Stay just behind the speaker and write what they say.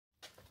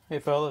Hey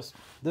fellas,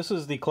 this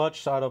is the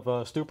clutch side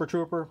of Stupor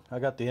Trooper. I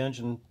got the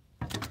engine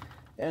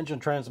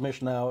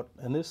transmission out,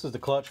 and this is the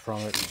clutch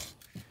from it.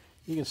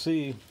 You can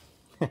see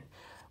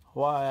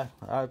why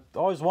I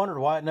always wondered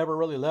why it never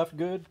really left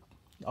good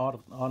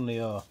on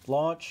the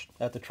launch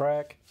at the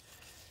track,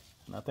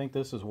 and I think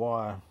this is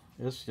why.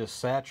 It's just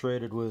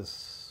saturated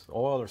with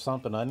oil or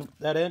something.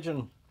 That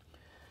engine,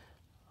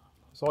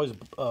 it's always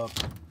a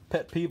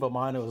pet peeve of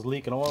mine. It was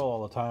leaking oil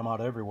all the time out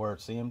everywhere,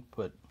 it seemed,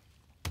 but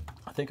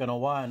I think I know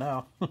why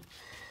now,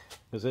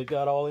 because it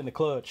got all in the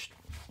clutch.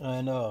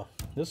 And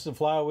this is a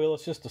flywheel.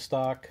 It's just a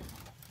stock,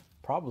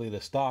 probably the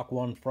stock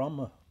one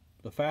from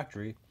the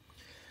factory.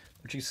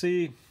 But you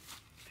see,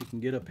 if you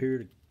can get up here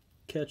to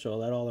catch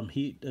all that, all them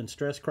heat and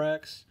stress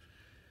cracks.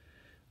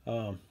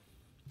 What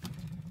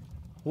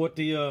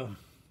the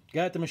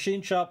guy at the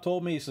machine shop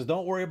told me, he says,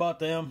 don't worry about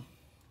them,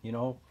 you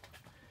know.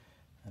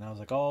 And I was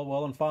like, oh,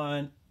 well and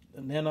fine.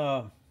 And then,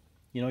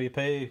 you know, you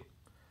pay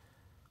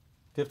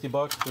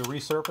 $50 to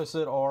resurface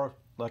it, or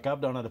like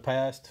I've done in the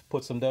past,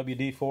 put some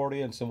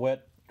WD-40 and some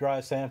wet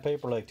dry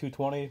sandpaper like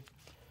 220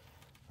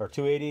 or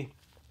 280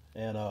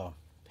 and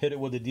hit it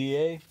with the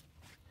DA,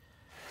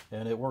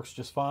 and it works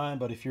just fine.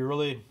 But if you're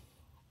really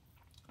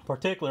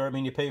particular, I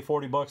mean, you pay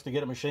 $40 to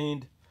get it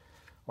machined,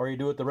 or you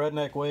do it the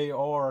redneck way,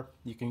 or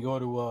you can go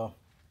to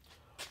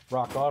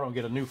Rock Auto and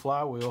get a new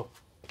flywheel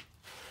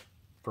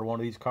for one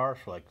of these cars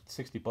for like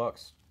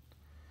 $60.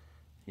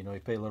 You know, you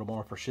pay a little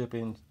more for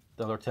shipping,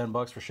 the other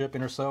 $10 for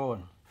shipping or so,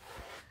 and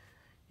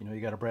you know,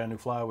 you got a brand new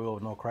flywheel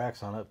with no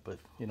cracks on it. But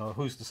you know,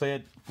 who's to say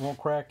it won't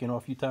crack, you know,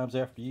 a few times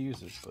after you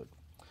use it. But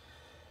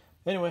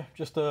anyway,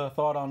 just a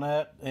thought on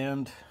that.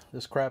 And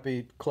this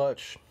crappy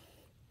clutch,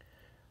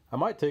 I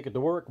might take it to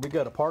work. We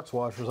got a parts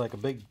washer, like a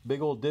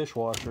big old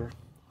dishwasher.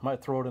 I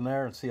might throw it in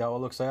there and see how it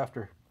looks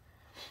after.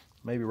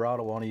 Maybe Rod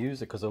will want to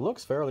use it because it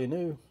looks fairly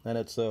new, and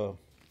it's LUK.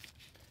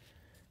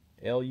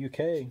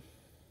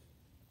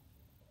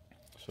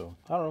 So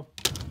I don't know.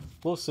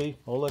 We'll see.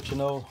 I'll let you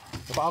know.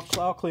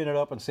 I'll clean it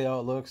up and see how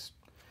it looks.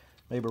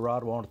 Maybe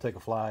Rod will want to take a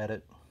fly at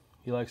it.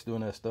 He likes doing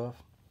that stuff.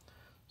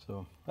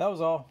 So that was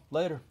all.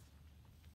 Later.